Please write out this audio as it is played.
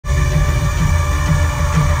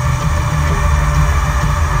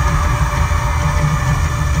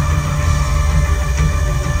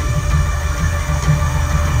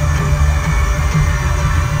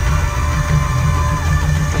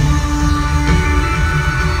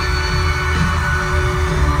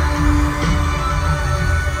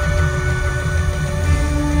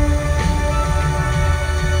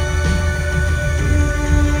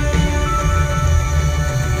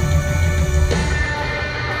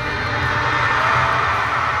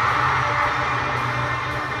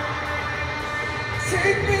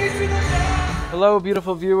Hello,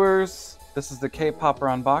 beautiful viewers. This is the K-Popper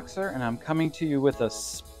Unboxer, and I'm coming to you with a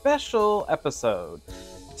special episode.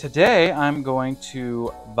 Today, I'm going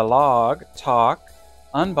to vlog, talk,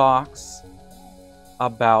 unbox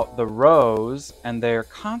about the Rose and their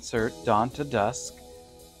concert Dawn to Dusk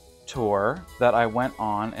tour that I went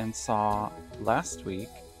on and saw last week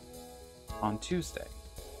on Tuesday.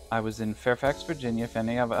 I was in Fairfax, Virginia. If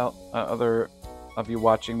any of other of you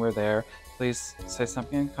watching were there, please say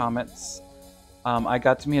something in comments. I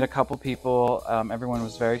got to meet a couple people. Everyone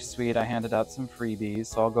was very sweet. I handed out some freebies,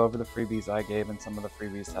 so I'll go over the freebies I gave and some of the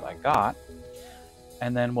freebies that I got.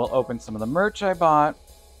 And then we'll open some of the merch I bought.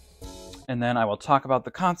 And then I will talk about the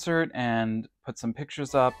concert and put some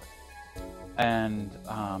pictures up and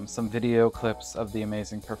some video clips of the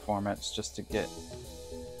amazing performance just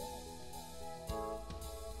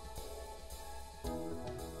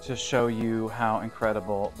to show you how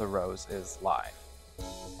incredible the Rose is live.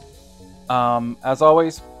 As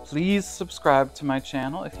always, please subscribe to my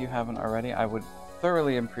channel if you haven't already. I would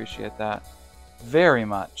thoroughly appreciate that very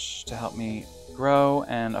much to help me grow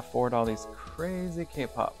and afford all these crazy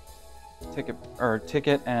K-pop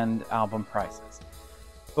ticket and album prices.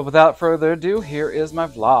 But without further ado, here is my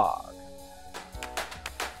vlog.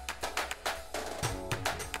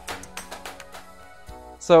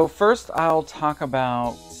 So first I'll talk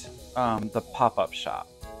about the pop-up shop.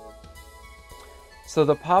 So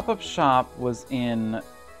the pop-up shop was in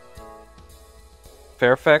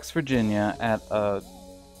Fairfax, Virginia at a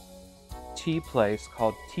tea place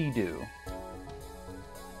called Teado.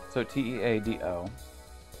 So T-E-A-D-O.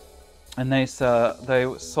 And they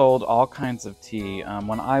sold all kinds of tea.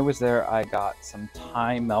 When I was there, I got some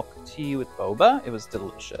Thai milk tea with boba. It was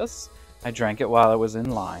delicious. I drank it while I was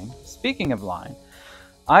in line. Speaking of line,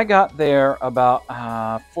 I got there about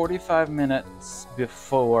 45 minutes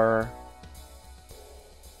before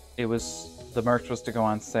the merch was to go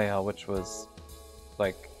on sale, which was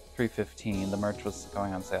like 3:15. The merch was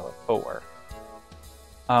going on sale at 4.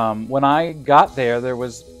 When I got there, there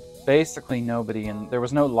was basically nobody, and there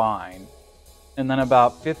was no line. And then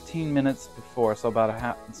about 15 minutes before, so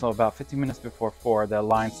about 15 minutes before 4, the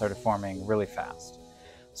line started forming really fast.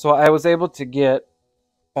 So I was able to get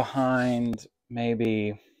behind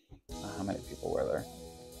maybe, how many people were there?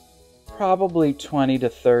 Probably 20 to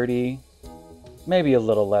 30. Maybe a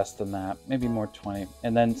little less than that, maybe more 20.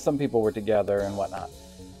 And then some people were together and whatnot.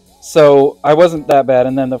 So I wasn't that bad.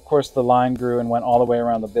 And then, of course, the line grew and went all the way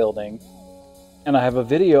around the building. And I have a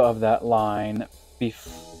video of that line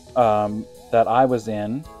that I was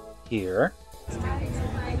in here.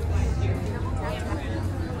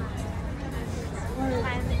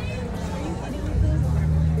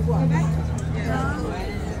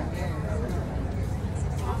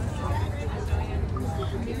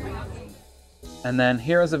 And then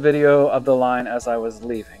here is a video of the line as I was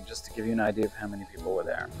leaving, just to give you an idea of how many people were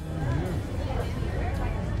there.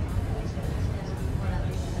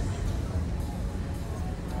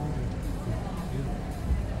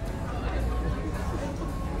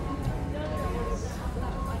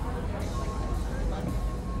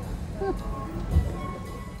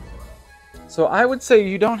 So I would say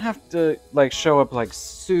you don't have to like show up like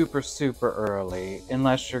super early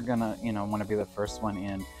unless you're gonna, want to be the first one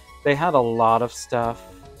in. They had a lot of stuff.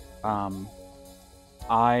 Like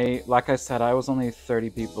I said, I was only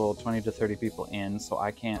 20 to 30 people in, so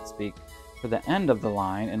I can't speak for the end of the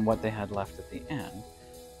line and what they had left at the end.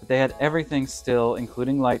 But they had everything still,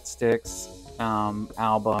 including light sticks,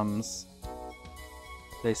 albums.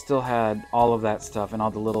 They still had all of that stuff and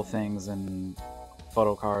all the little things and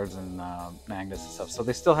photocards and magnets and stuff. So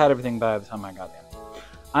they still had everything by the time I got in.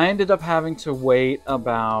 I ended up having to wait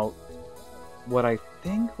about what I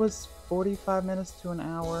think was 45 minutes to an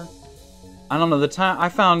hour. I don't know. The time I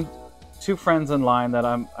found 2 friends in line that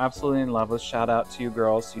I'm absolutely in love with. Shout out to you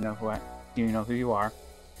girls. You know who you are.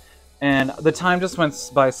 And the time just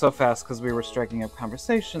went by so fast because we were striking up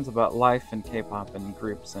conversations about life and K-pop and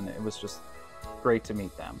groups, and it was just great to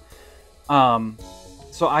meet them.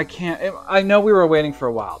 So I know we were waiting for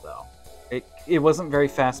a while though. It wasn't very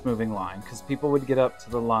fast moving line because people would get up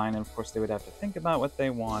to the line and of course they would have to think about what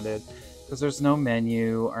they wanted because there's no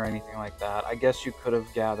menu or anything like that. I guess you could have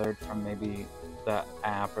gathered from maybe the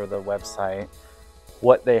app or the website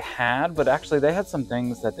what they had, but actually they had some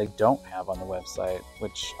things that they don't have on the website,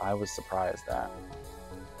 which I was surprised at.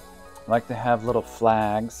 Like they have little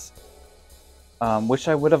flags, which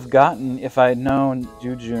I would have gotten if I had known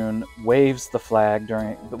Jujun waves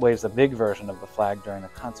a big version of the flag during the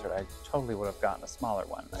concert. I totally would have gotten a smaller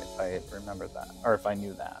one if I had remembered that, or if I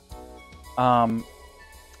knew that.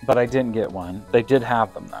 But I didn't get one. They did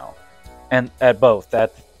have them though, and at both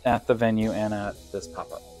at the venue and at this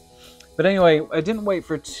pop-up. But anyway, I didn't wait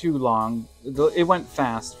for too long. It went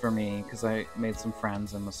fast for me because I made some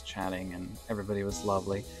friends and was chatting, and everybody was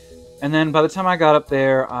lovely. And then by the time I got up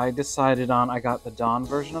there, I decided on, I got the Dawn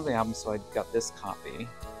version of the album, so I got this copy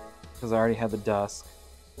because I already had the Dusk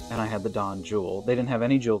and I had the Dawn Jewel. They didn't have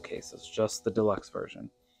any jewel cases, just the deluxe version.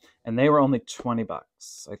 And they were only 20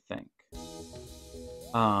 bucks, I think.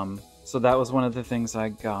 So that was one of the things I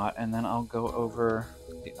got, and then I'll go over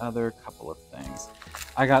the other couple of things.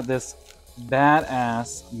 I got this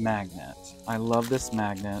badass magnet. I love this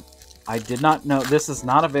magnet. I did not know, this is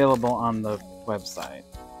not available on the website.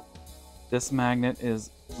 This magnet is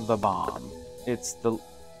the bomb. It's the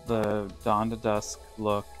Dawn to Dusk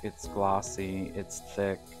look. It's glossy, it's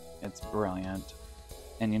thick, it's brilliant.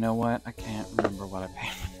 And you know what? I can't remember what I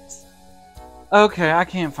paid for this. Okay, I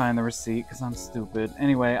can't find the receipt because I'm stupid.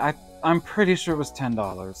 Anyway, I'm pretty sure it was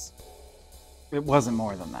 $10. It wasn't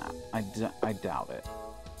more than that. I doubt it.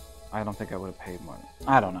 I don't think I would have paid more.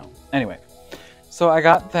 I don't know. Anyway, so I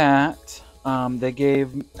got that. They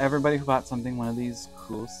gave everybody who bought something one of these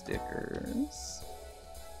cool stickers.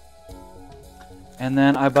 And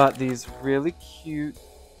then I bought these really cute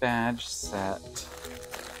badge set,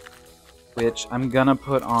 which I'm gonna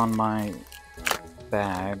put on my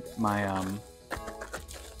bag,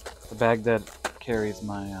 the bag that carries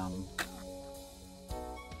my,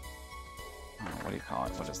 what do you call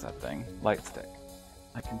it? What is that thing? Light stick.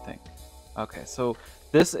 I can think. Okay, so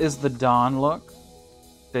this is the Dawn look.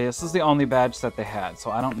 This is the only badge set they had,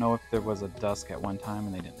 so I don't know if there was a Dusk at one time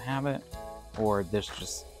and they didn't have it, or this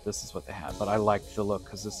is what they had. But I liked the look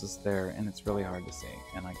because this is there, and it's really hard to see,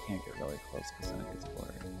 and I can't get really close because then it gets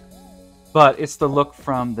blurry. But it's the look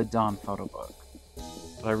from the Dawn photo book.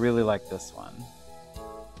 But I really like this one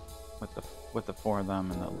with the four of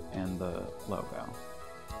them and the logo.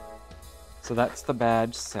 So that's the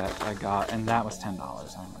badge set I got, and that was $10.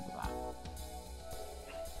 I remember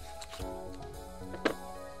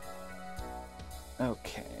that.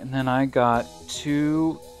 Okay, and then I got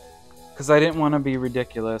two, because I didn't want to be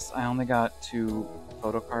ridiculous. I only got 2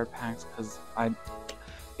 Photocard packs because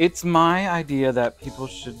it's my idea that people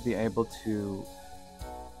should be able to.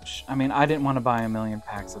 I mean, I didn't want to buy a million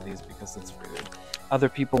packs of these because it's rude. Other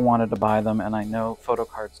people wanted to buy them, and I know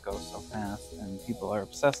photocards go so fast, and people are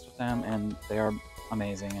obsessed with them, and they are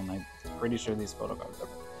amazing, and I'm pretty sure these photocards are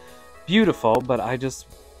beautiful, but I just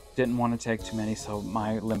didn't want to take too many, so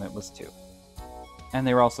my limit was 2. And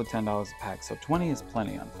they were also $10 a pack, so 20 is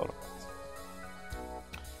plenty on photocards.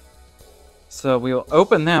 So we'll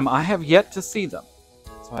open them. I have yet to see them,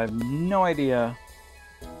 so I have no idea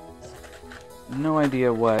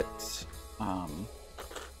what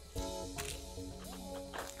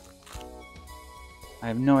I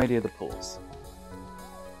have no idea the pools.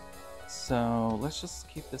 So let's just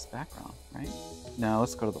keep this background, right? No,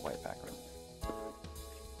 let's go to the white background.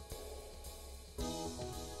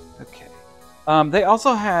 Okay. They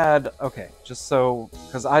also had, okay, just so,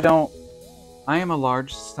 because I am a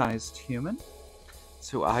large-sized human,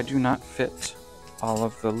 so I do not fit all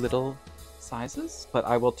of the little sizes, but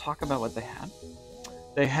I will talk about what they had.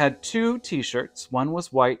 They had 2 t-shirts. One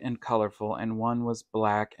was white and colorful, and one was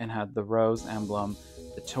black and had the rose emblem,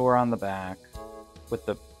 the tour on the back, with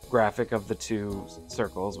the graphic of the 2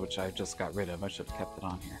 circles, which I just got rid of. I should have kept it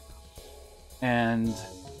on here. And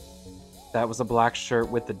that was a black shirt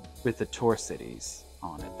with the tour cities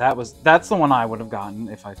on it. That's the one I would have gotten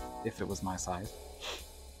if it was my size.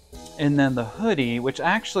 And then the hoodie, which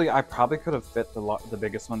actually I probably could have fit the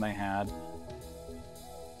biggest one they had,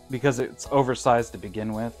 because it's oversized to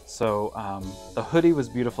begin with. So the hoodie was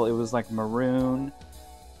beautiful. It was like maroon,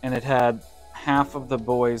 and it had half of the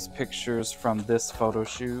boys' pictures from this photo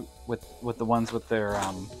shoot with the ones with their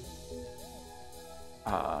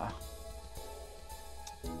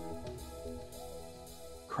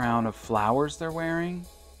crown of flowers they're wearing,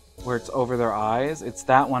 where it's over their eyes. It's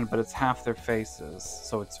that one, but it's half their faces.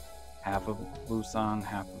 So it's half of Woo-sung,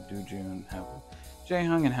 half of Do-jun, half of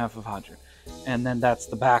Jae-hung, and half of Ha-jun. And then that's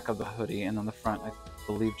the back of the hoodie, and on the front, I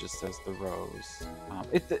believe, just says the rose.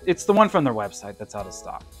 It's the one from their website that's out of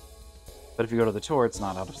stock. But if you go to the tour, it's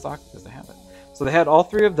not out of stock because they have it. So they had all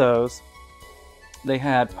 3 of those. They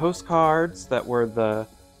had postcards that were the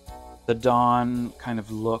Dawn kind of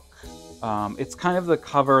look. It's kind of the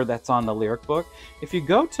cover that's on the lyric book. If you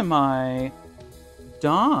go to my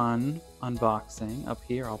Dawn unboxing up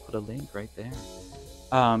here, I'll put a link right there.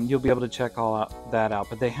 You'll be able to check that out.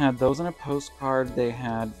 But they had those in a postcard. They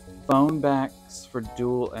had phone backs for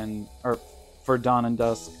for Dawn and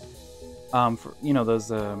Dusk. For, you know,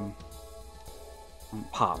 those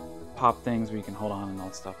pop things where you can hold on and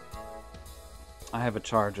all stuff. I have a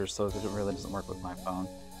charger, so it really doesn't work with my phone.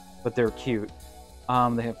 But they're cute.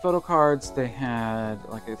 They have photo cards. They had,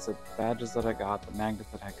 like I said, badges that I got, the magnet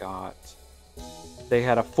that I got. They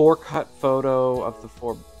had a 4-cut photo of the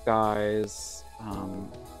 4 guys.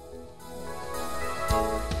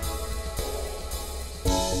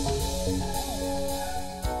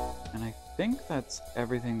 And I think that's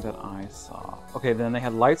everything that I saw. Okay, then they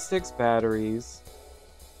had light sticks, batteries.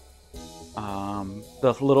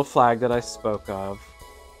 The little flag that I spoke of.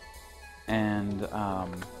 And,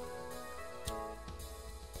 of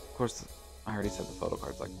course, I already said the photo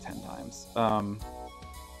cards like 10 times.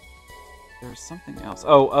 There's something else.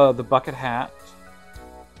 Oh, the bucket hat.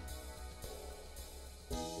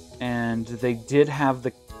 And they did have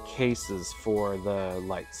the cases for the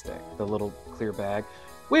light stick, the little clear bag,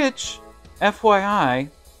 which, FYI,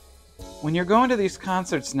 when you're going to these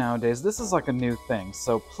concerts nowadays, this is like a new thing.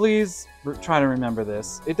 So please try to remember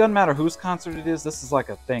this. It doesn't matter whose concert it is. This is like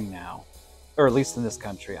a thing now, or at least in this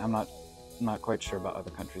country. I'm not quite sure about other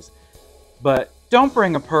countries. But don't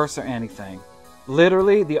bring a purse or anything.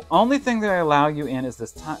 Literally, the only thing they allow you in is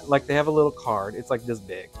this time. Like, they have a little card. It's like this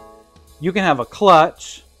big. You can have a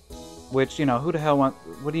clutch, which, you know, who the hell want?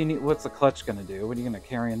 What do you need? What's a clutch gonna do? What are you gonna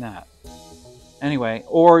carry in that? Anyway,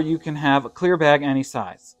 or you can have a clear bag any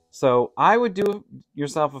size. So I would do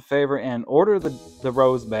yourself a favor and order the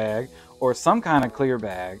rose bag or some kind of clear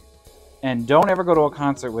bag. And don't ever go to a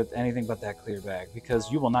concert with anything but that clear bag,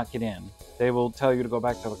 because you will not get in. They will tell you to go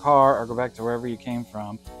back to the car or go back to wherever you came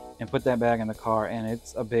from and put that bag in the car, and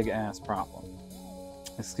it's a big-ass problem.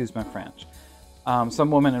 Excuse my French.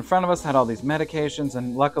 Some woman in front of us had all these medications,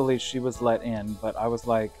 and luckily she was let in, but I was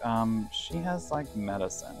like, she has, like,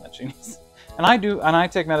 medicine that she needs. And I do, and I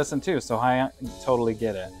take medicine too, so I totally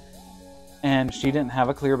get it. And she didn't have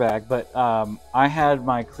a clear bag, but I had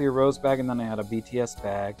my clear rose bag, and then I had a BTS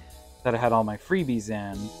bag that I had all my freebies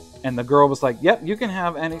in, and the girl was like, yep, you can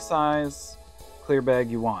have any size clear bag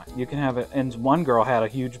you want. You can have it, and one girl had a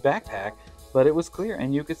huge backpack, but it was clear,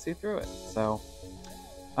 and you could see through it. So,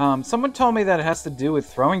 someone told me that it has to do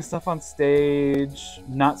with throwing stuff on stage,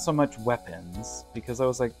 not so much weapons, because I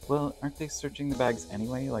was like, well, aren't they searching the bags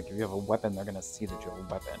anyway? Like, if you have a weapon, they're gonna see that you have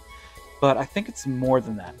a weapon. But I think it's more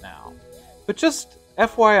than that now. But just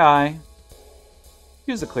FYI,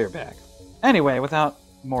 use a clear bag. Anyway, without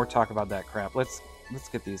more talk about that crap, let's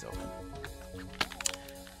get these open.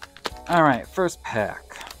 Alright, first pack.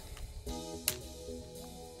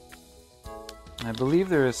 I believe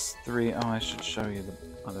there is 3. Oh, I should show you the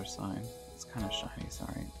other side. It's kind of shiny,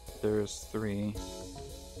 sorry. There's 3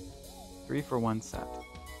 for one set.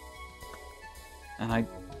 And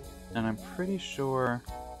I'm pretty sure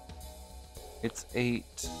it's 8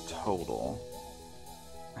 total,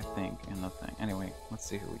 I think, in the thing. Anyway, let's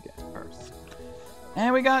see who we get first.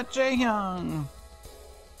 And we got Jaehyung!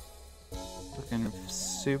 Looking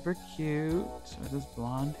super cute with his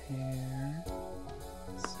blonde hair.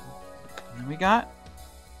 So cute. And then we got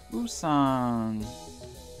Woo-sung,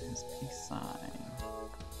 his peace sign.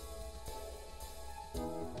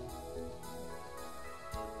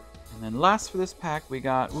 And then last for this pack, we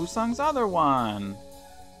got Woo-sung's other one.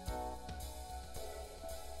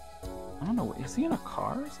 I don't know, is he in a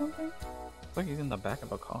car or something? It's like he's in the back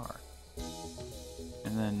of a car.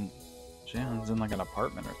 And then Jaehyung's in like an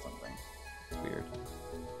apartment or something. Weird.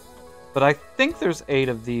 But I think there's 8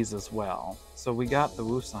 of these as well. So we got the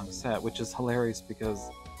Woo-sung set, which is hilarious because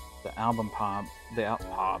the album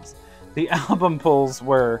pulls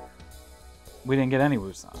were, we didn't get any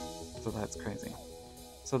Woo-sung. So that's crazy.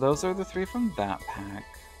 So those are the 3 from that pack.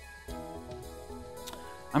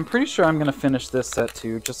 I'm pretty sure I'm going to finish this set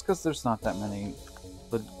too, just because there's not that many.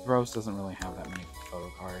 The Rose doesn't really have that many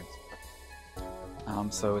photo cards.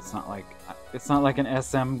 So it's not like an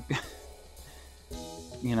SM,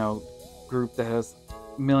 you know, group that has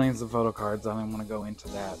millions of photo cards. I don't want to go into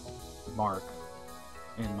that mark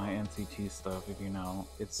in my NCT stuff, if you know.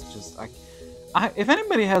 It's just if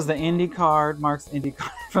anybody has the indie card, Mark's indie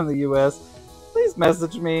card from the US, please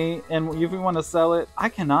message me, and if you want to sell it, I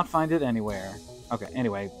cannot find it anywhere. Okay,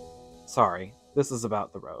 anyway, sorry. This is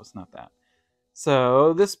about the Rose, not that.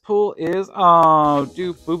 So, this pool is... Oh,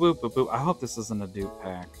 dupe, boo, boo, boo, boo. I hope this isn't a dupe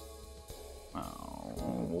pack.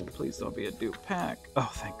 Oh, please don't be a dupe pack. Oh,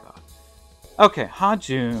 thank God. Okay,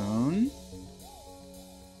 Hajun.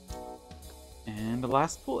 And the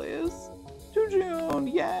last pool is...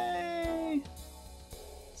 Jujun! Yay!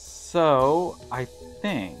 So, I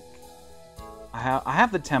think... I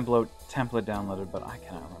have the template downloaded, but I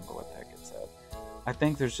cannot remember what the heck it said. I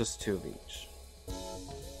think there's just 2 of each.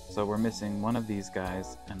 So we're missing one of these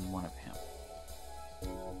guys and one of him.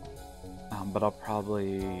 But I'll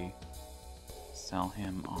probably sell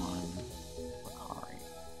him on Mercari.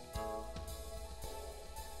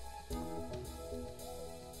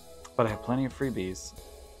 But I have plenty of freebies,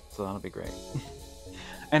 so that'll be great.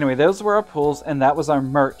 Anyway, those were our pulls, and that was our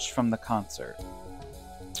merch from the concert.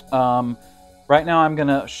 Right now I'm going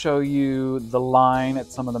to show you the line at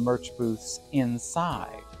some of the merch booths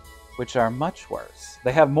inside, which are much worse.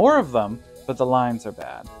 They have more of them, but the lines are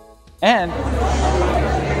bad. And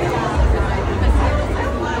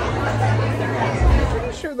I'm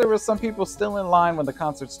pretty sure there were some people still in line when the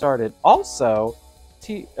concert started. Also,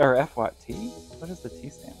 FYT? What does the T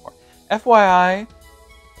stand for? FYI,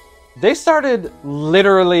 they started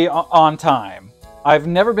literally on time. I've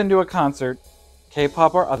never been to a concert,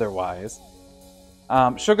 K-pop or otherwise.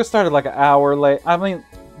 Suga started like an hour late. I mean,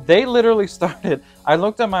 they literally started. I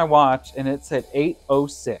looked at my watch and it said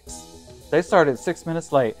 8:06. They started 6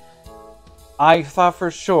 minutes late. I thought for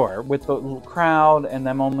sure, with the crowd and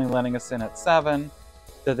them only letting us in at 7,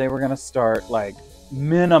 that they were going to start like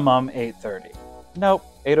minimum 8:30. Nope,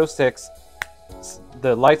 8:06.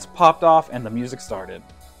 The lights popped off and the music started.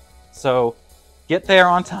 So get there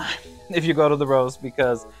on time if you go to the Rose,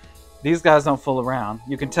 because these guys don't fool around.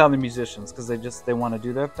 You can tell the musicians, because they want to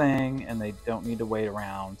do their thing and they don't need to wait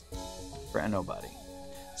around for nobody.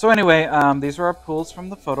 So anyway, these were our pulls from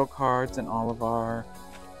the Photocards and all of our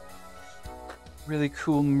really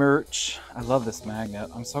cool merch. I love this magnet.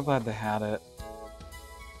 I'm so glad they had it,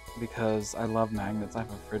 because I love magnets. I have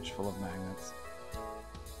a fridge full of magnets.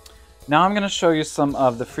 Now I'm going to show you some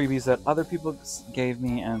of the freebies that other people gave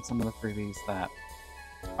me and some of the freebies that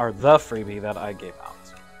are the freebie that I gave out.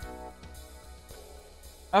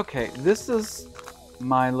 Okay, this is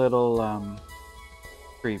my little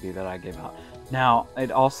freebie that I gave out. Now, it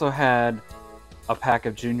also had a pack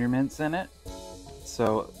of Junior Mints in it.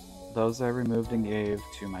 So those I removed and gave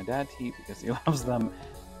to my dad to eat because he loves them.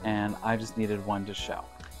 And I just needed one to show.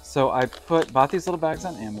 So I bought these little bags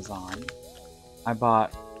on Amazon. I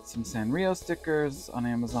bought some Sanrio stickers on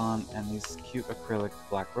Amazon and these cute acrylic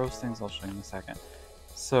black rose things I'll show you in a second.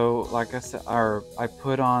 So like I said, I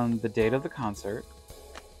put on the date of the concert,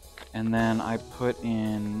 and then I put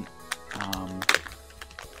in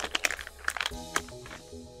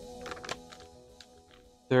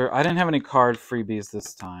I didn't have any card freebies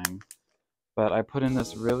this time, but I put in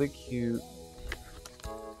this really cute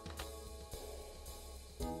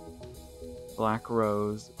black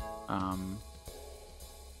rose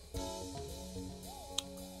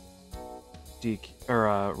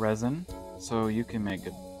resin, so you can make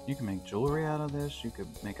jewelry out of this. You could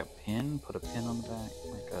make a pin, put a pin on the back,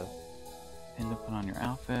 like a pin to put on your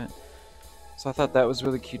outfit. So I thought that was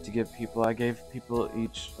really cute to give people. I gave people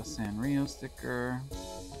each a Sanrio sticker,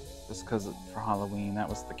 just because for Halloween, that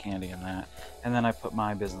was the candy in that. And then I put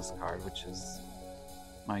my business card, which is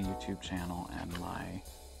my YouTube channel and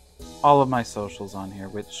all of my socials on here,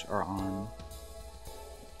 which are on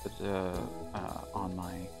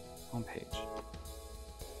my homepage.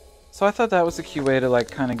 So I thought that was a cute way to like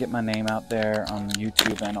kind of get my name out there on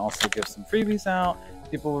YouTube and also give some freebies out.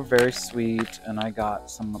 People were very sweet, and I got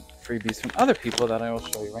some freebies from other people that I will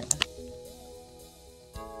show you right now.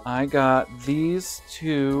 I got these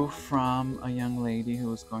two from a young lady who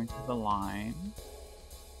was going through the line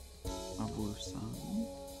of Wusan.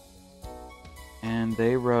 And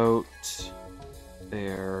they wrote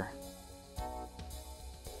their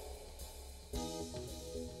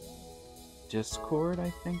Discord, I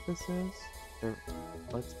think this is. Their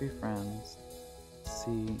Let's Be Friends.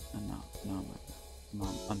 See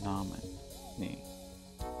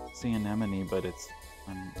anemone, but it's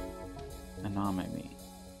anemone.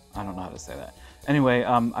 I don't know how to say that. Anyway,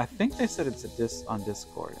 I think they said it's on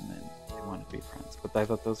Discord, and then they want to be friends. But I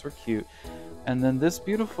thought those were cute. And then this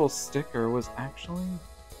beautiful sticker was actually,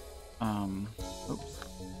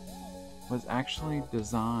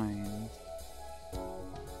 designed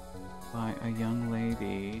by a young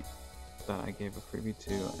lady that I gave a freebie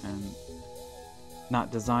to, and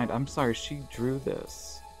not designed. I'm sorry, she drew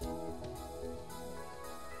this.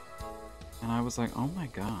 And I was like, oh my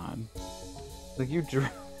god. Like, you drew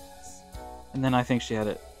this. And then I think she had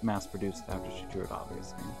it mass produced after she drew it,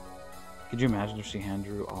 obviously. Could you imagine if she hand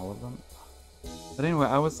drew all of them? But anyway,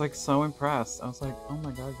 I was like so impressed. I was like, oh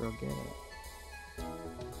my god, girl, get it.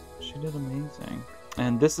 She did amazing.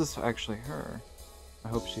 And this is actually her. I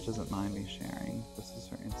hope she doesn't mind me sharing. This is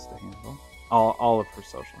her Insta handle. All of her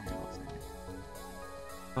social handles are here.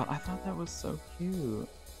 But I thought that was so cute.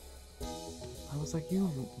 I was like, you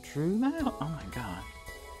drew that? Oh my god.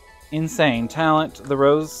 Insane. Talent. The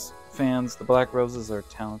Rose fans, the Black Roses, are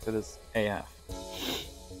talented as AF.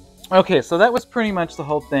 Okay, so that was pretty much the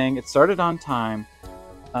whole thing. It started on time.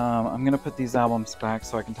 I'm gonna put these albums back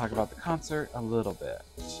so I can talk about the concert a little bit.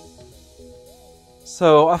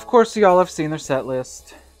 So, of course, y'all have seen their set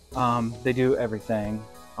list. They do everything,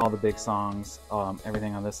 all the big songs,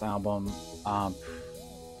 everything on this album.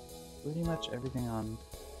 Pretty much everything on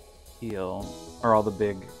Heal, or all the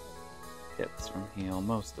big hits from Heal,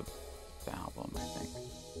 most of the album, I think.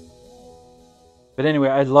 But anyway,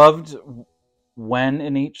 I loved when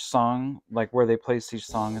in each song, like where they placed each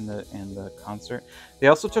song in the concert. They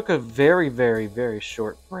also took a very, very, very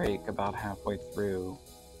short break about halfway through.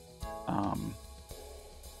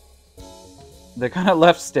 They kind of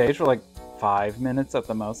left stage for like 5 minutes at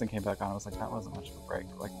the most and came back on. I was like, that wasn't much of a break.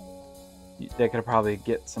 Like, they could probably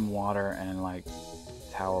get some water and like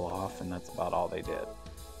towel off, and that's about all they did.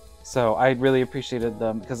 So I really appreciated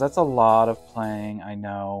them, because that's a lot of playing. I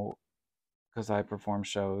know, because I perform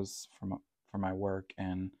shows for my work,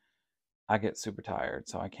 and I get super tired,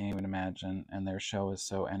 so I can't even imagine. And their show is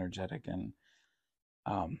so energetic, and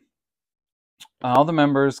all the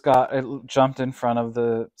members jumped in front of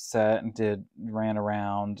the set and ran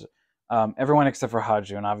around. Everyone except for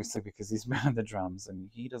Hajun, obviously, because he's behind the drums and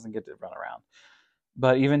he doesn't get to run around.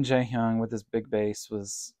 But even Jaehyung with his big bass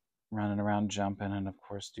was running around jumping, and of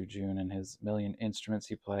course Doojun and his million instruments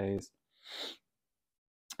he plays.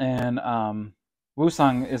 And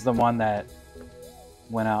Woo-sung is the one that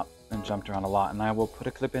went out and jumped around a lot, and I will put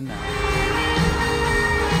a clip in now.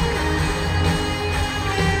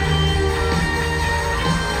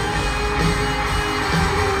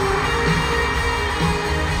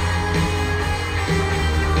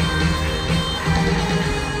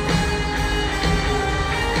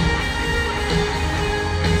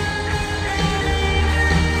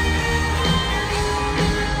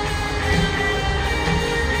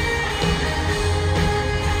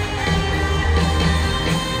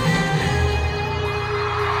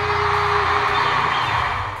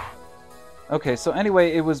 Okay, so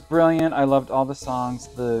anyway, it was brilliant. I loved all the songs.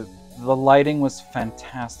 The lighting was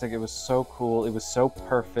fantastic. It was so cool. It was so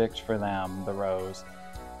perfect for them, the Rose.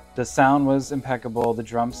 The sound was impeccable. The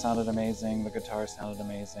drums sounded amazing. The guitar sounded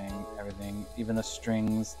amazing. Everything, even the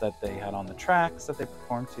strings that they had on the tracks that they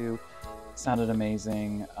performed to, sounded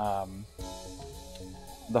amazing.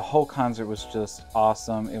 The whole concert was just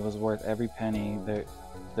awesome. It was worth every penny.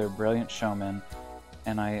 They're brilliant showmen,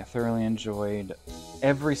 and I thoroughly enjoyed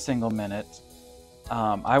every single minute.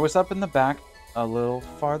 I was up in the back, a little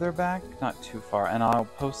farther back, not too far, and I'll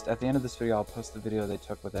post, at the end of this video, I'll post the video they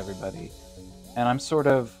took with everybody. And I'm sort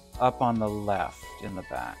of up on the left in the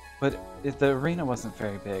back. But the arena wasn't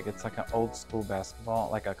very big. It's like an old school basketball,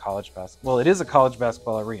 like a college basketball. Well, it is a college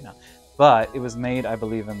basketball arena, but it was made, I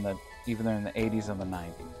believe, either in the 80s or the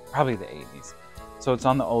 90s, probably the 80s. So it's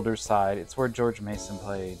on the older side. It's where George Mason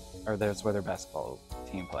played, or that's where their basketball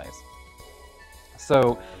team plays.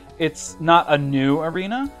 So it's not a new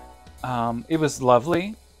arena. It was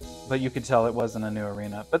lovely, but you could tell it wasn't a new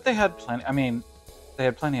arena. But they had plenty. I mean, they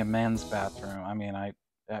had plenty of men's bathroom. I mean,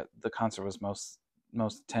 the concert was most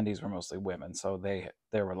attendees were mostly women, so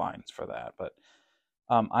there were lines for that. But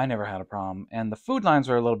I never had a problem. And the food lines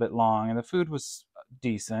were a little bit long, and the food was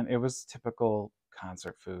decent. It was typical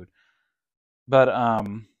concert food. But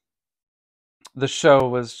the show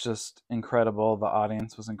was just incredible. The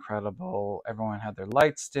audience was incredible. Everyone had their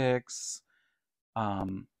light sticks.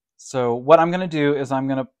 So what I'm going to do is I'm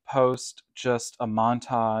going to post just a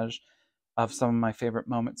montage of some of my favorite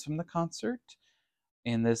moments from the concert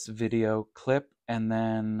in this video clip, and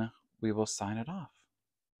then we will sign it off.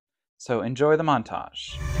 So enjoy the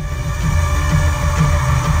montage.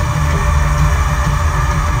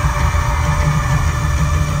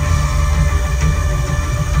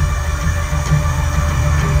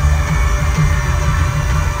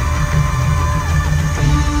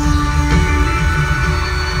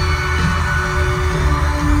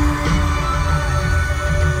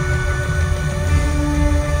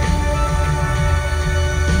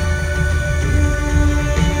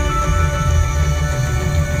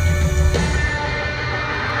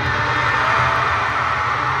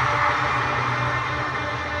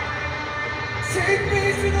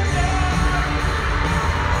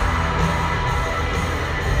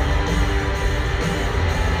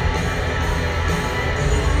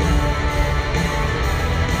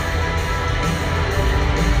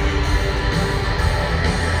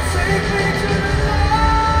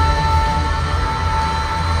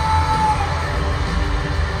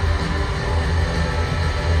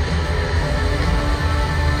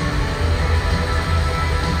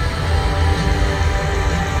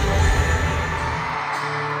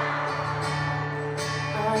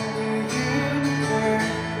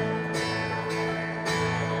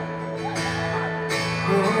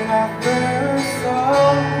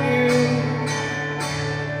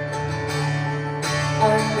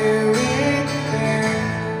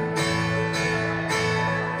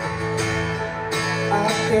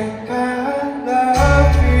 think I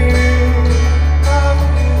love you, love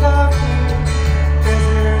you, 'cause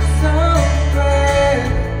you're so bad,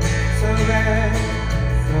 so bad,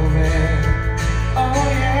 so bad. Oh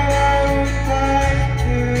yeah, I would like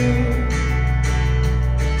to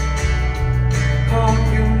call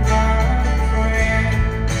you my friend.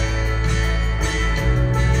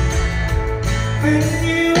 When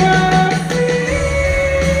you are free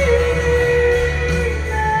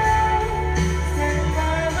now, stand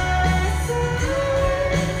by my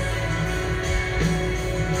side.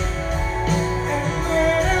 And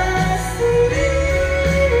when I see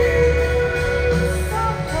you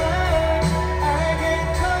sometimes, I get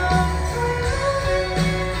comforted.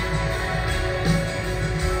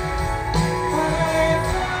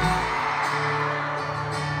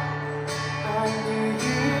 I knew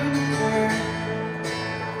you were.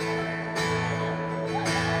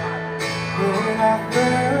 When I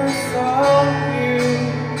first saw you,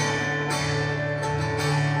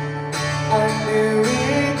 I knew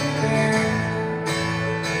it then.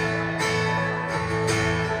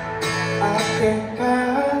 I think I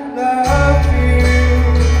love you,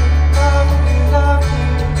 love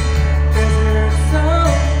you, 'cause you're so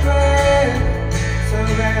bad, so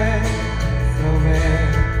bad, so bad.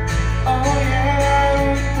 Oh yeah, I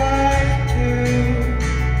would like to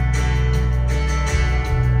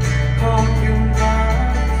call you my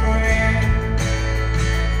friend.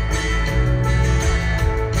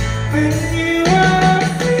 When you are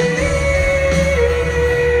free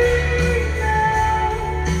now,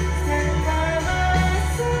 stand by my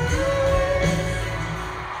side.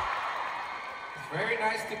 It's very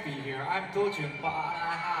nice to be here. I'm Dojun.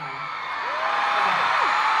 Hi.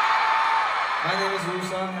 My name is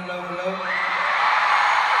Rusan. Hello, hello.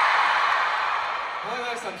 Hi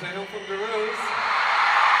guys, I'm Daniel from The Rose.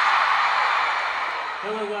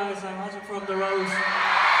 Hello guys, I'm also from The Rose.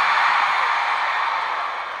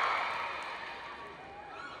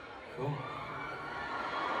 Cool.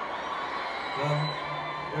 Well,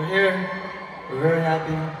 we're here. We're very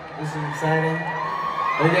happy. This is exciting.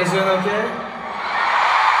 Are you guys doing okay?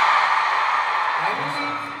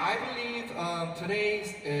 I believe today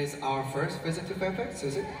is our first visit to Fairfax,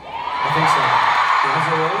 is it? I think so. As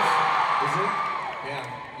a rose? Is it? Yeah.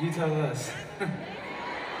 You tell us.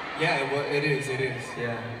 Yeah, well, it is.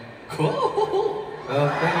 Yeah. Cool. Well,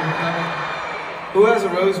 thank you for coming. Who has a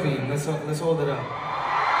rose beam? Let's hold it up.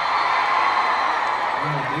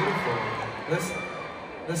 Oh, beautiful.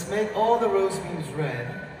 Let's make all the rose beams red.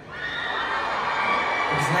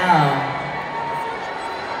 Because now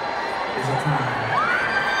is the time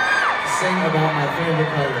to sing about my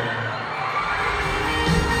favorite color.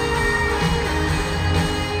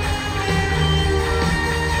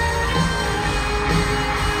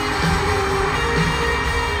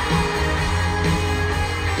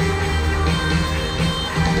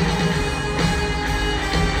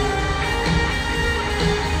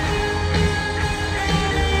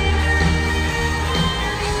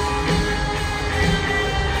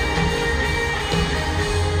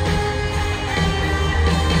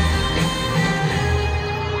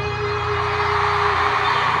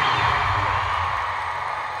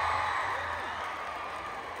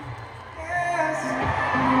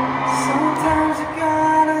 Sometimes you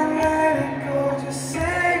gotta let it go, just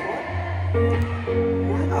say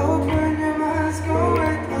open your eyes, go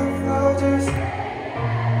with the flow, just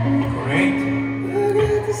Great. look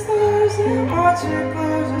at the stars and watch it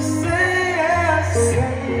glow, just say yes,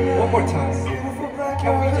 say yes. One more time. Beautiful black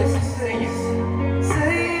Can we just roses, say it?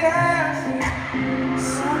 say yes.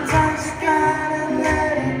 Sometimes you gotta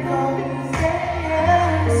let it go, say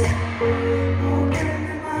yes. Open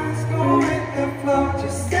your eyes, go with the flow,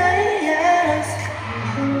 just say yes.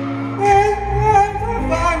 When I'm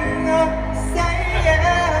finding out, say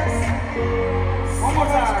yes. One more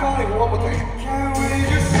time, Carly. One more time. Can we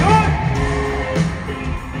just say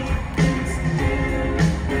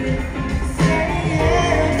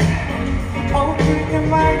yes? Open your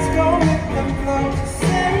minds, go with the flow, just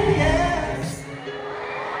say yes.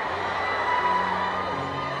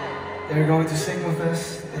 They're going to sing with us.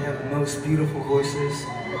 They have the most beautiful voices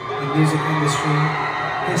in music industry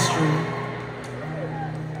history.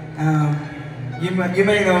 You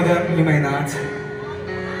may know them, you may not.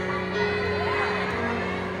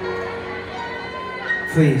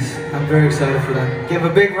 Please, I'm very excited for them. Give a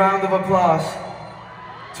big round of applause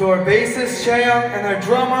to our bassist Chaeyoung and our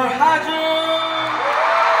drummer Hajun.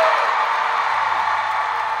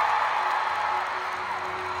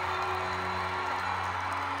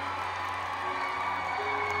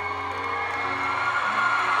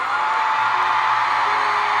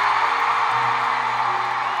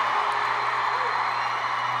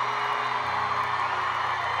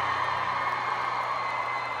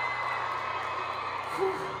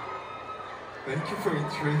 Thank you for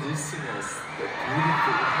introducing us. That's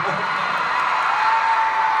beautiful.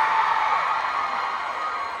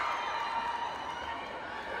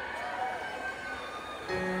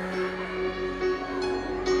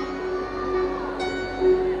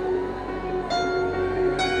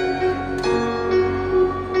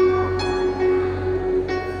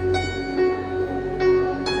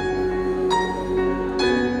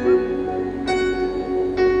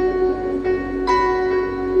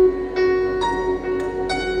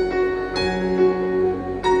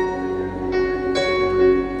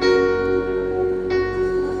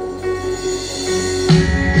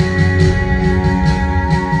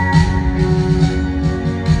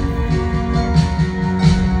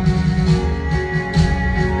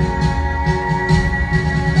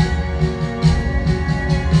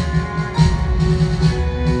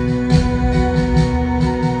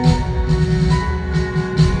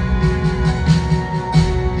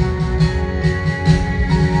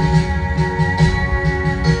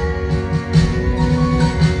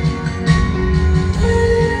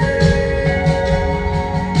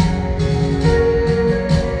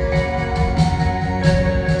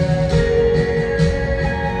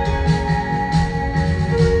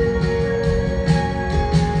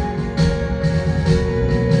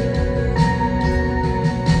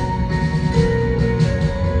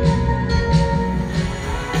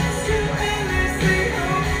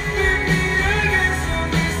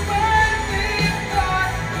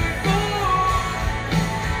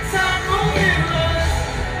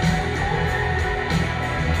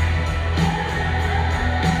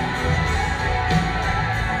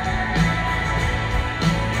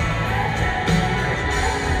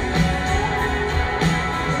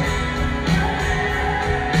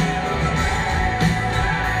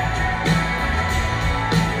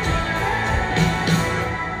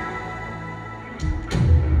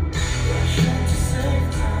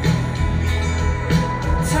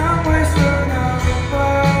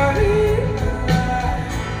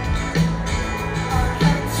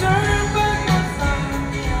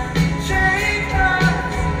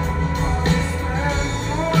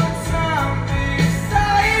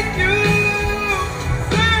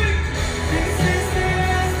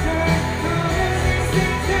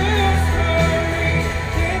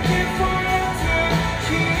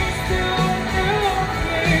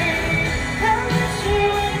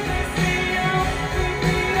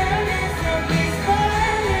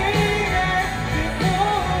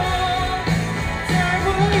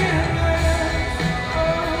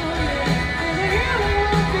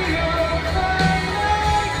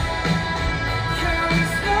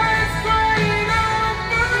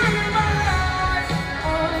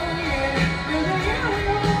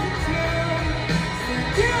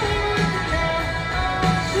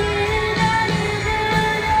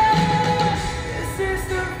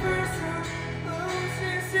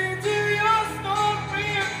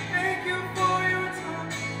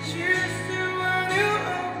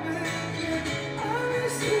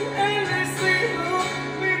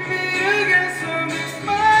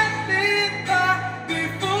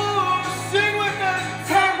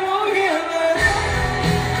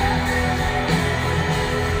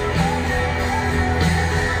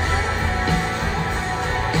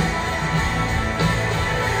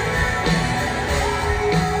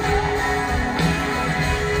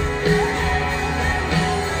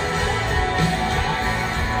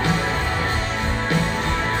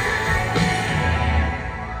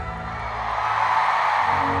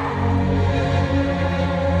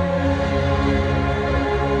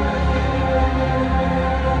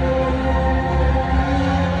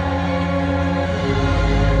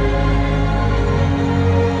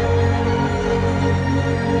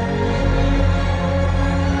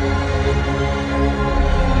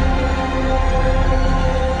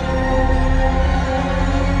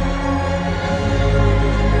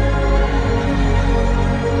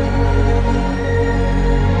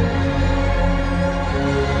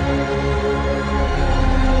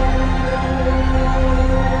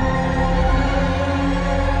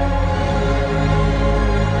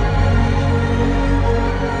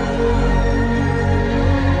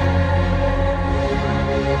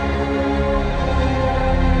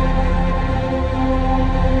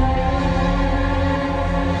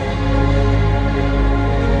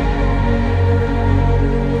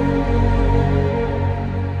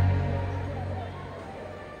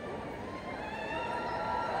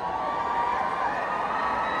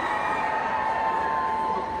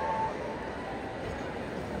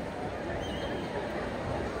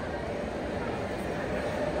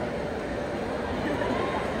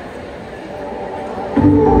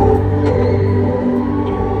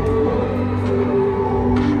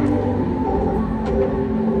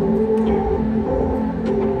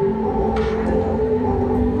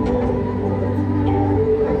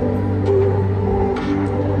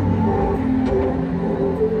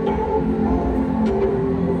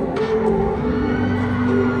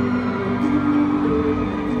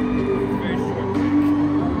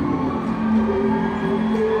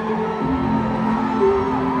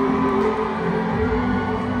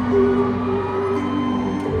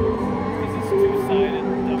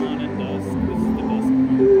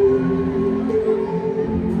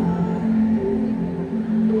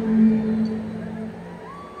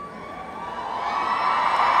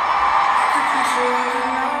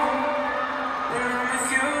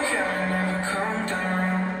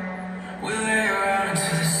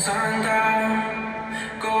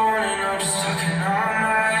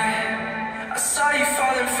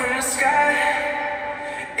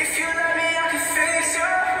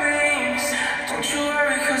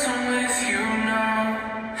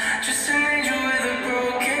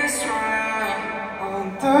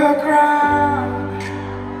 Look around,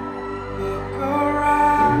 look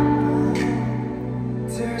around.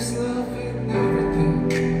 There's love in everything,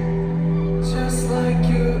 just like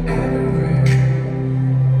you everywhere.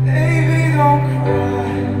 Baby, don't cry,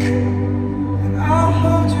 and I'll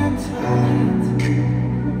hold you tight.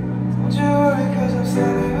 Don't you worry, cause I'm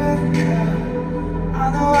standing with you. I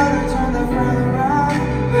know how to turn the front around.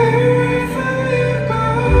 Wherever you go,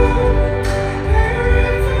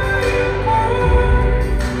 wherever you go,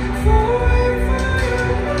 forever you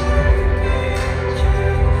like each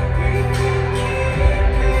other. We can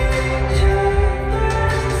keep each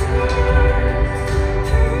other's scars.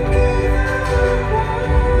 Together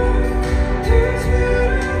one, this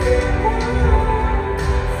beautiful world.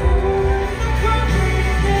 Forever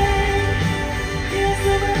breathing, yes,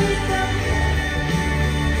 nobody stop me.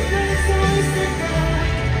 Let's always take that.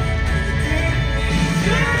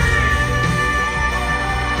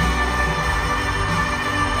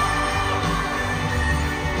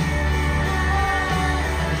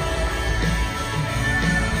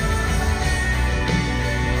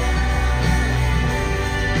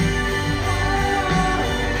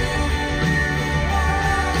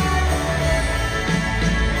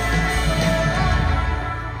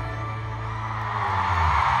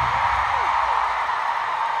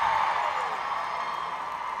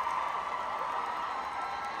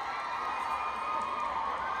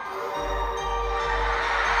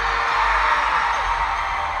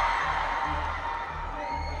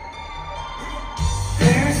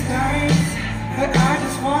 There's nights that I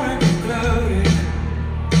just wanna be floating.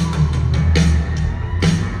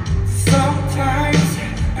 Sometimes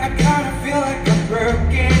I kinda feel like I'm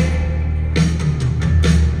broken.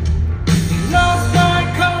 Lost my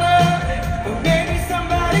color, but maybe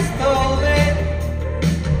somebody stole it.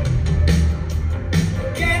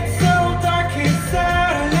 Get so dark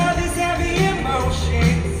inside, I love these heavy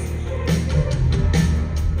emotions.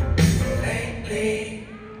 Lately,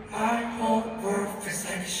 my whole world feels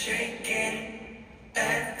like it's shaking.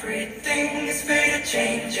 Everything is faded,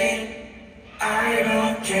 changing. I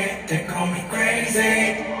don't get, they call me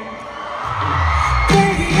crazy.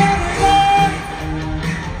 Baby, I'm alive,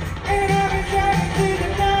 and I've been driving through the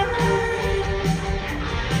night,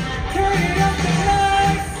 turning up the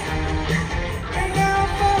lights, and now I'm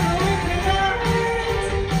following the lights.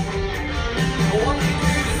 Walking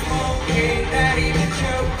through the smoking, not even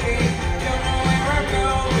choking. Don't know where I'm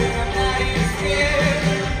going, I'm not even scared.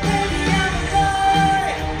 Baby, I'm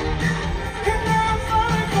alive, and now I'm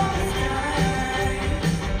falling from the sky.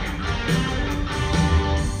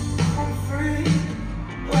 I'm free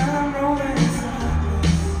when I'm rolling in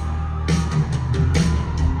silence.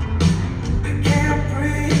 I can't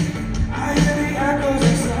breathe, I hear the echoes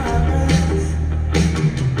of silence.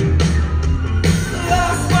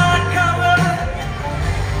 Lost my color.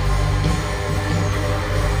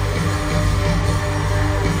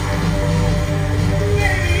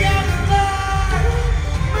 Baby, I'm alive.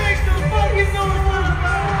 Make some fucking noise for the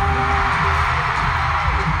vibe.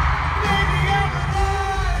 Baby, I'm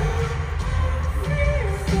alive.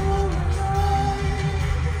 Feel so alive.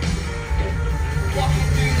 Walking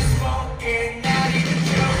through the smoking, not even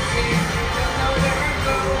joking. Don't know where I'm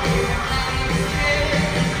going, I'm not even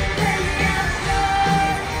scared. Baby, I'm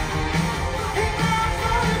alive, and now I'm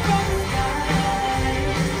falling from the sky.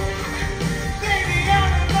 Baby,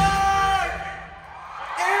 I'm alive,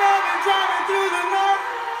 and I've been driving through the night,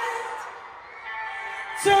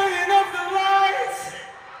 turning up the lights.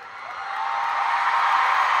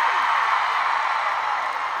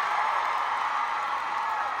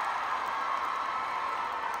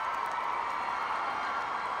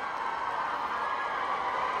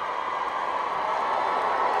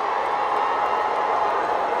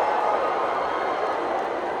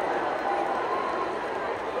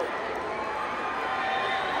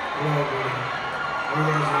 What are you guys doing? You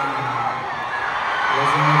guys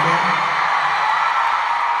doing okay?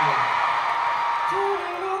 Yeah.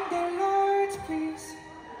 Turn on the lights, please.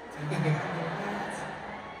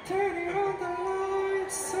 Turning on the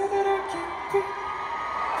lights so that I can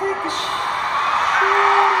take a shot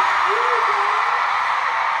of you guys.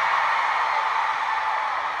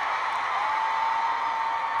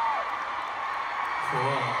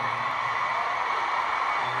 Cool.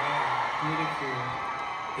 Alright, beautiful.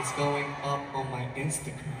 It's going up on my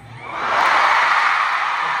Instagram.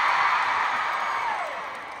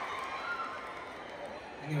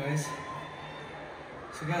 Anyways,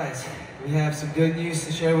 so guys, we have some good news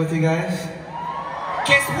to share with you guys.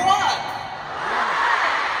 Guess what?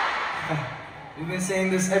 We've been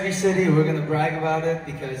saying this every city. We're gonna brag about it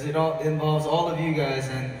because it all involves all of you guys,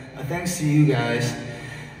 and thanks to you guys,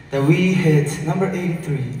 that we hit number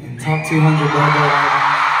 83 in top 200 Billboard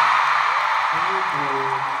albums.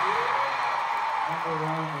 Number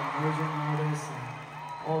one emerging artists and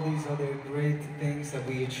all these other great things that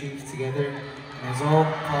we achieved together. And it's all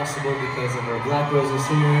possible because of our Black Roses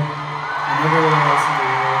here and everywhere else in the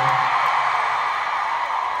world.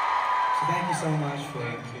 So thank you so much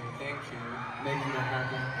for making that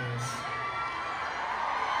happen. Yes.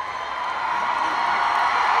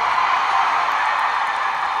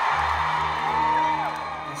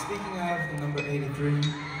 And speaking of the number 83,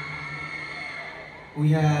 we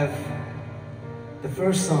have the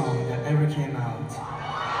first song that ever came out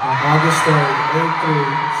on August 3rd,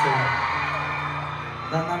 83. So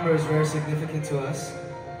that number is very significant to us.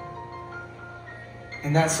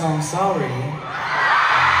 And that song, Sorry,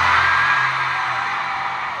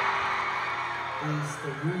 is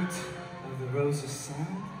the root of the Roses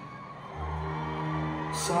sound.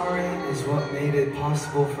 Sorry is what made it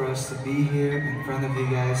possible for us to be here in front of you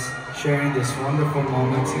guys, sharing this wonderful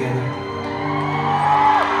moment together.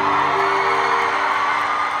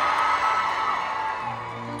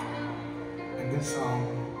 And this song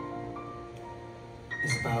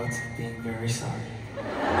is about being very sorry.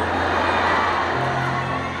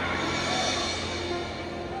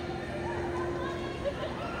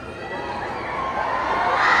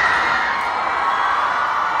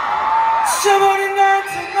 잊어버린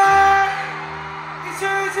나한테만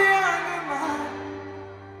잊어지지 않는 말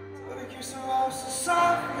돌이킬 수 없어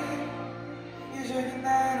sorry 이제는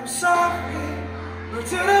난 I'm sorry 널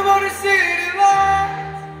들어버린 city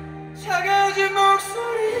lights 차가워진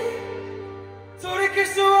목소리 돌이킬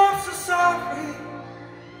수 없어 sorry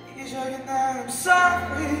이제는 난 I'm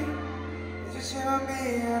sorry 잊었지만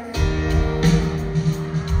미안해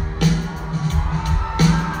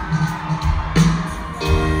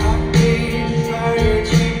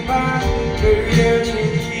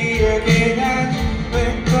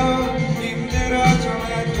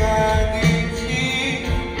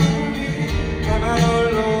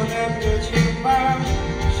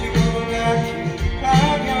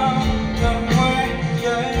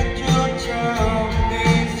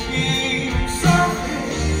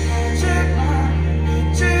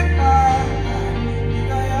제발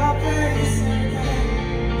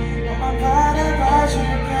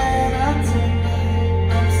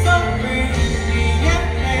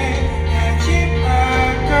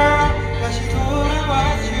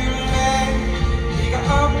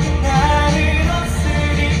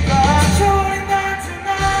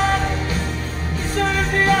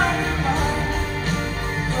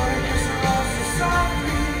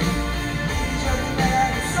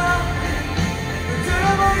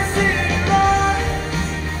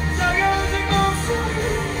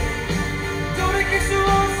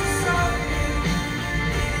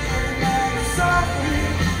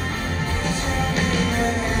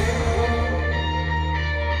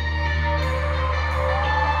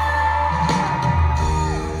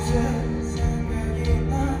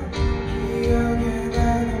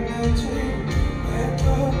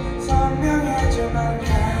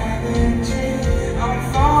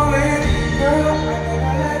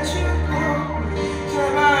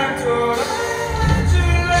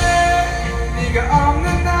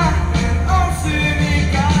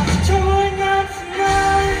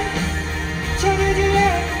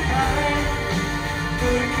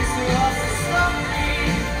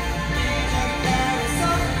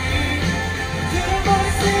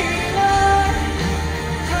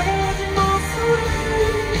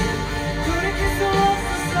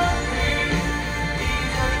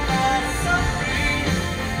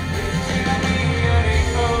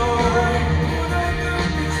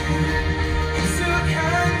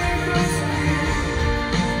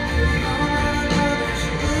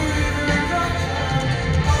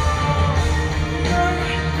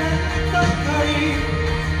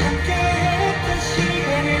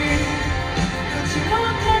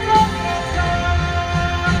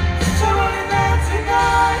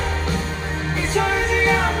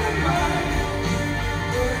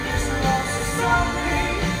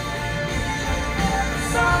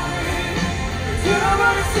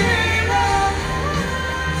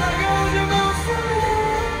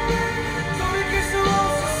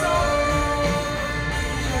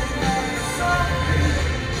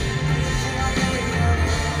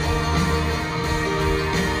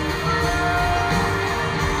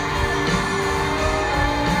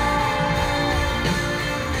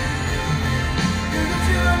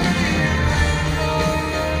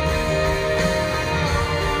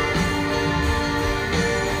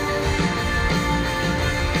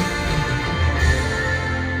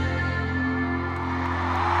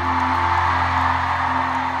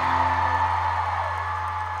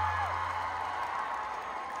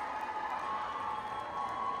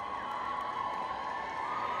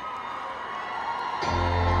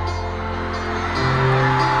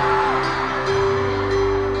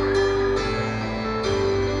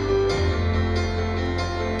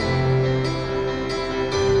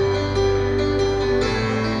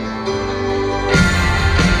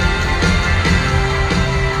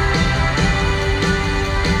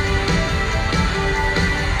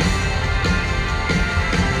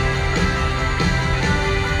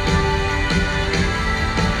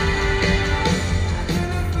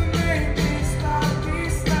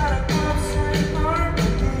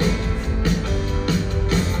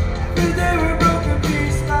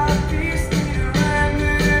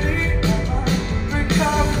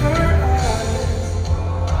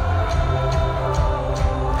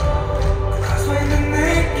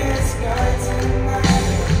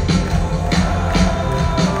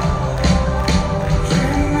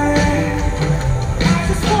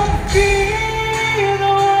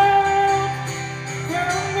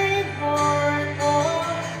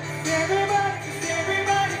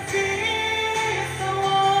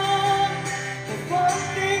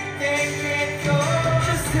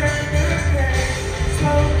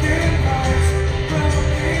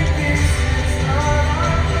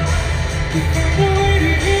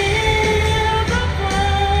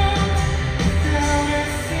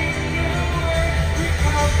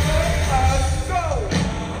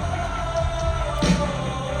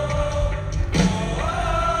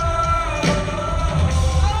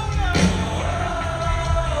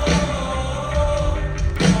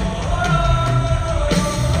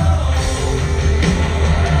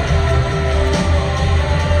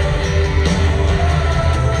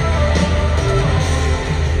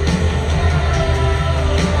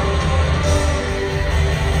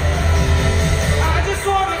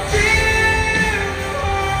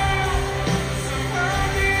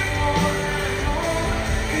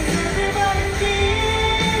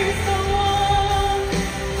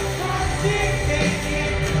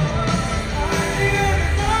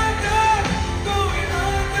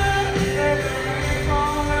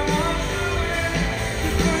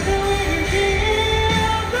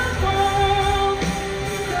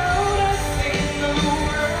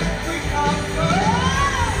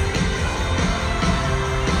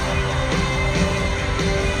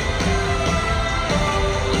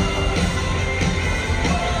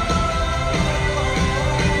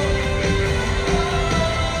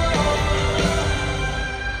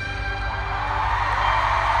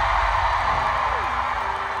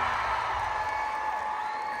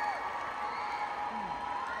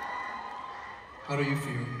How do you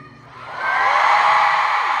feel?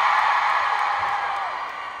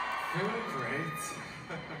 Feeling great.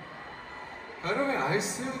 By the way, I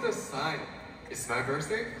see the sign. It's my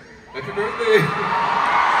birthday. Happy birthday!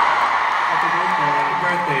 Happy birthday. Happy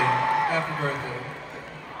birthday. Happy birthday.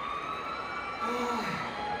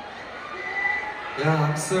 Yeah,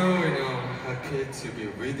 I'm so happy to be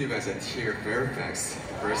with you guys at here at Fairfax.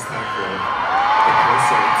 First time for the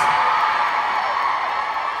concert.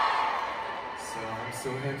 So I'm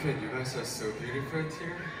so happy and you guys are so beautiful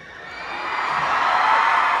here.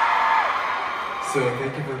 So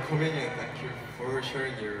thank you for coming and thank you for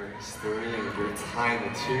sharing your story and your time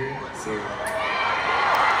here. So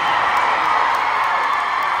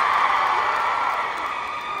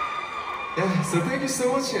yeah, so thank you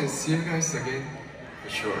so much and see you guys again for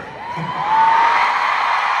sure.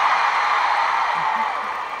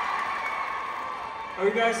 Are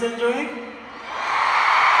you guys enjoying?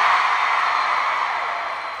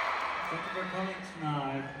 Thank you for coming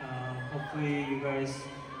tonight. Hopefully you guys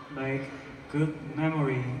make good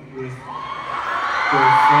memory with your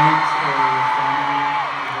friends or your family,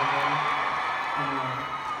 whatever.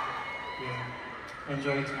 Yeah,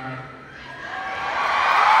 enjoy tonight.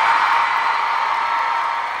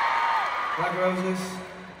 Black roses,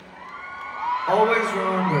 always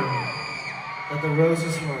remember that the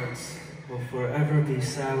rose's hearts will forever be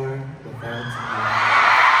sour without you.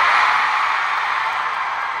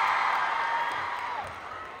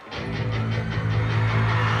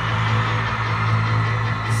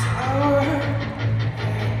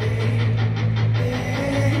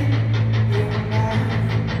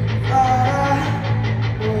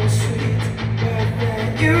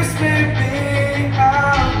 You spit me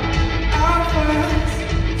out, I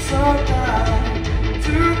was so down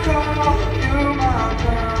to call you my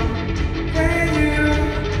girl. When you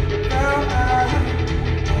fell out of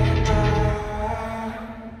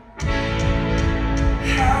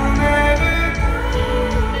I'll never know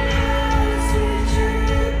how sweet you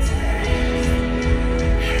taste.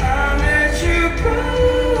 I'll let you go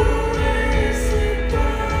and slip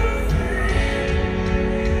away.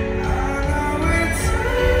 I know it's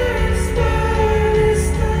hurts, but it's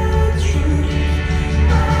the truth.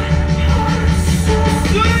 My heart's so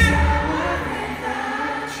sweet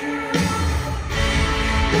without you.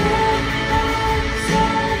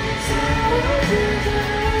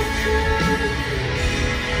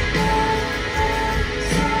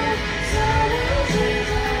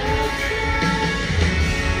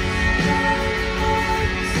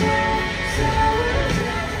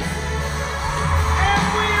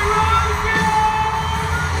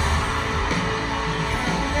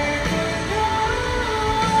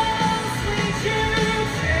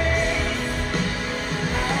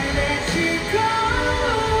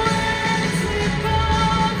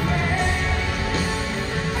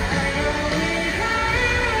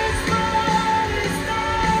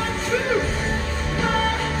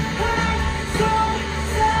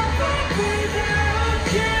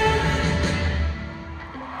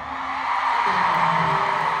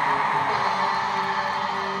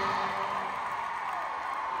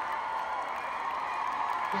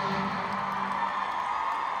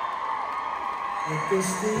 Like this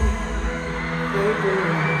thing, paper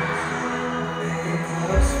is the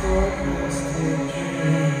clouds forecast a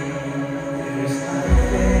dream. There's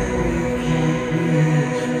nothing we can't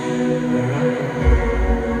reach. Where I go,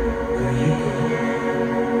 where you go.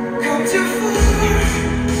 Come too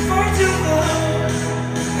far too long.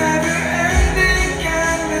 Never-ending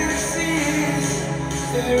galaxies.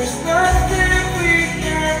 There's nothing we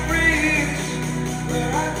can't reach.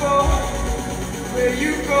 Where I go, where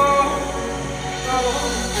you go.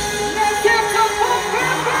 Let's have some fun,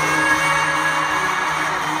 everybody!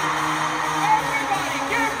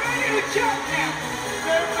 Give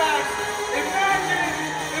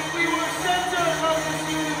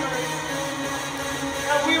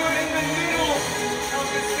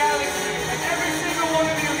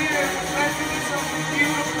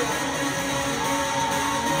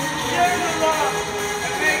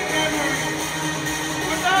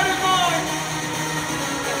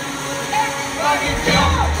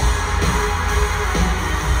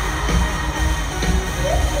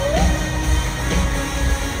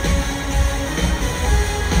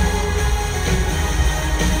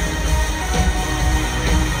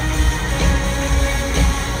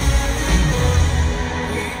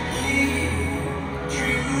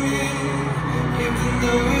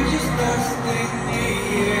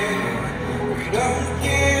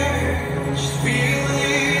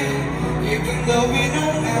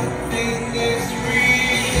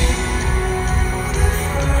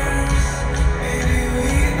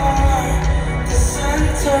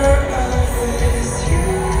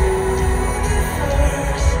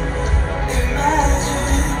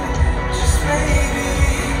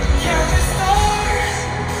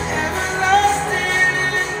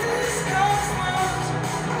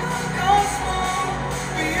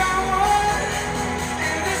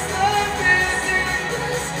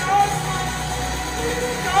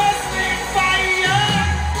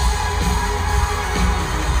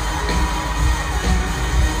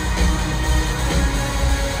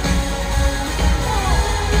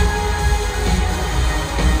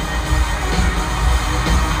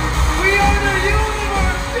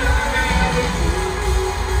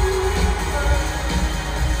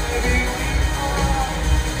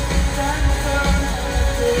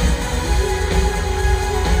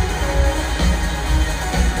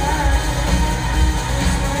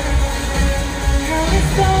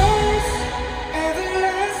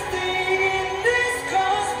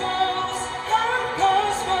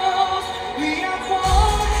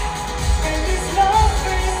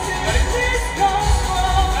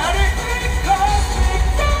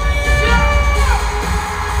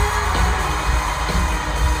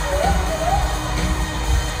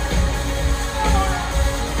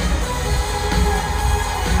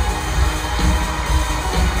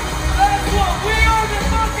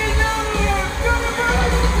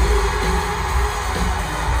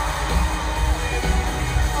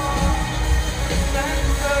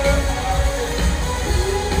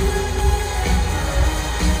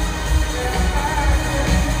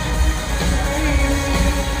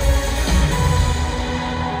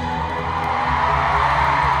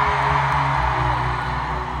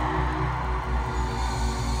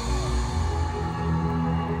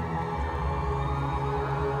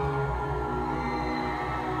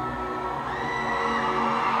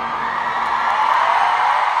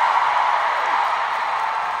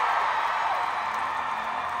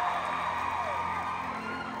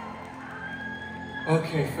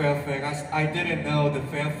Okay, Fairfax, I didn't know the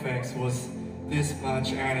Fairfax was this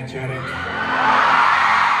much energetic.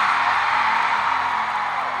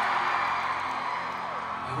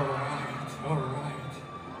 Alright.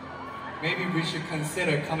 Maybe we should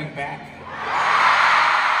consider coming back.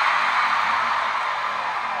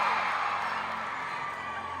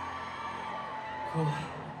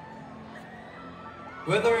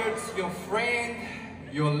 Whether it's your friend,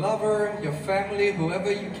 your lover, your family,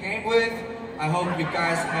 whoever you came with, I hope you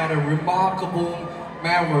guys had a remarkable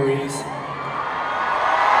memories.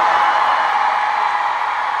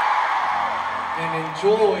 And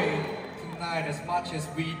enjoy tonight as much as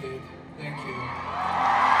we did. Thank you.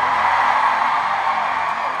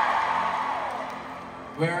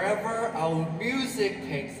 Wherever our music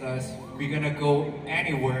takes us, we're gonna go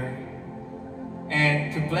anywhere.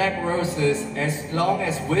 And to Black Roses, as long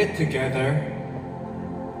as we're together,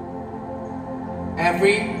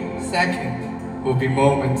 every second will be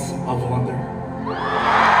moments of wonder.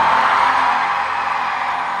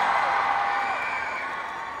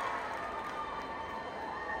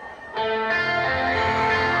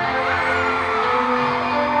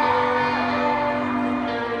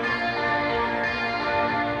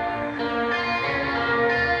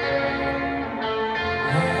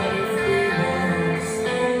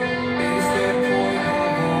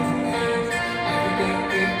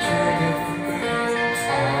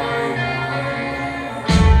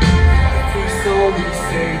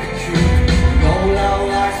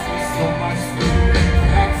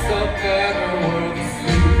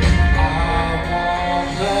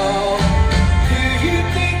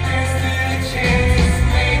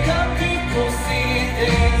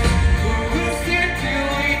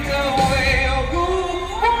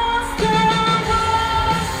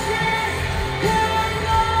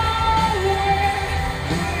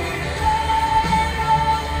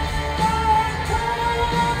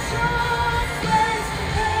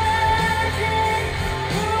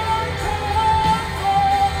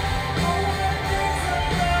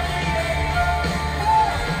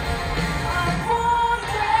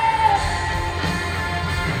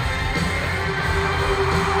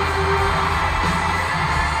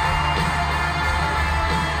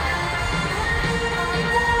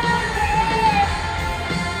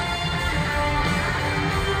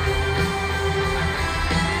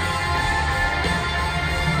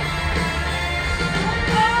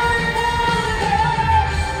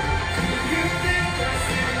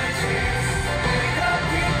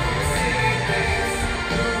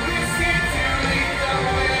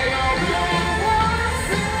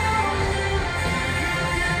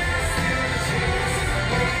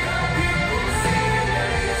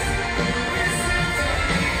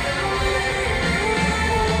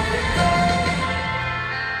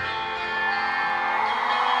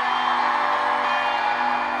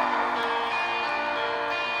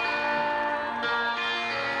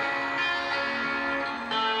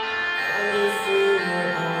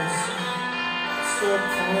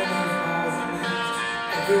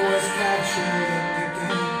 Everyone's captured in the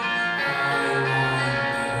game.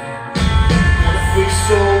 What if we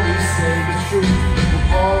slowly say the truth?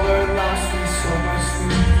 With all our lost, we so much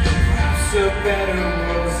food. Perhaps a better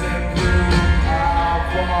world's in blue. I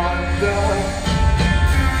wonder,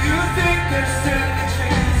 do you think there's still a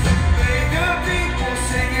chance? Make the people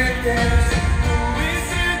sing and dance. Who is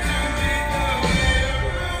it to be the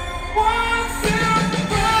hero? What's the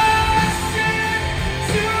question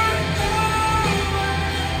to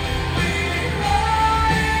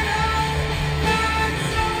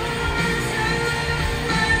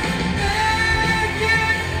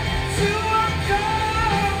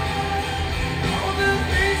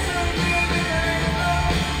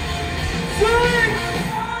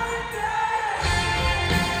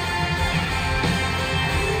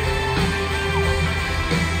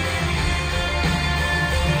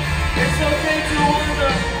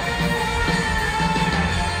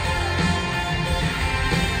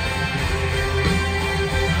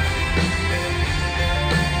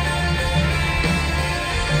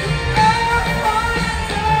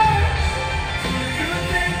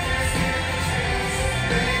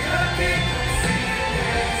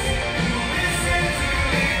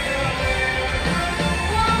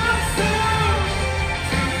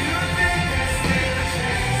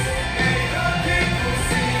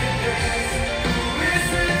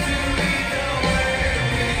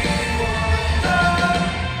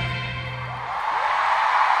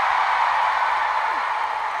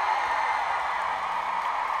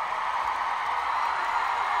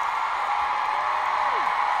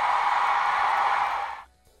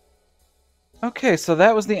Okay, so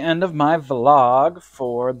that was the end of my vlog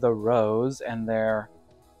for The Rose and their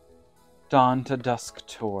Dawn to Dusk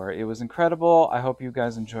tour. It was incredible. I hope you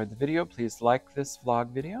guys enjoyed the video. Please like this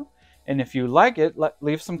vlog video. And if you like it,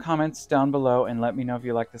 leave some comments down below and let me know if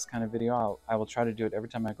you like this kind of video. I will try to do it every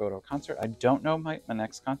time I go to a concert. I don't know my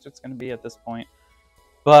next concert's going to be at this point.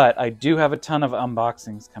 But I do have a ton of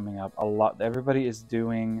unboxings coming up. A lot. Everybody is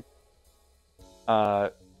doing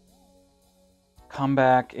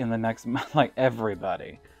comeback in the next month, like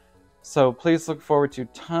everybody. So please look forward to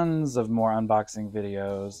tons of more unboxing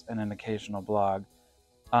videos and an occasional blog.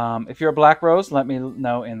 If you're a Black Rose, let me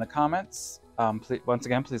know in the comments. Once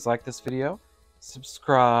again, please like this video.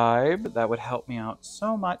 Subscribe. That would help me out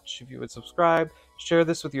so much if you would subscribe. Share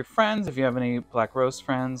this with your friends if you have any Black Rose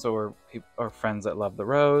friends or friends that love the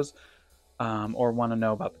Rose. Or want to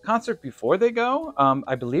know about the concert before they go.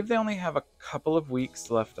 I believe they only have a couple of weeks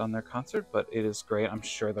left on their concert, but it is great. I'm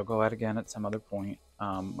sure they'll go out again at some other point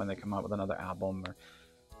when they come out with another album. Or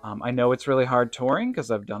I know it's really hard touring because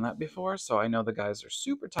I've done that before, so I know the guys are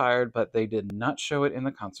super tired, but they did not show it in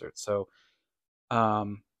the concert. So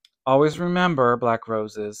always remember, Black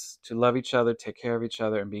Roses, to love each other, take care of each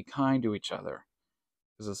other, and be kind to each other,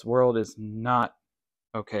 because this world is not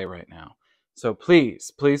okay right now. So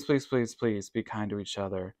please, please, please, please, please be kind to each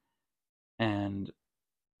other. And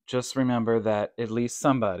just remember that at least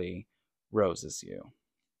somebody roses you.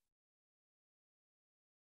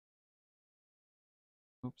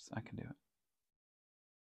 Oops, I can do it.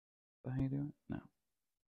 Is that how you do it? No.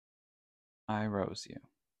 I rose you.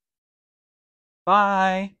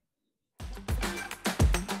 Bye!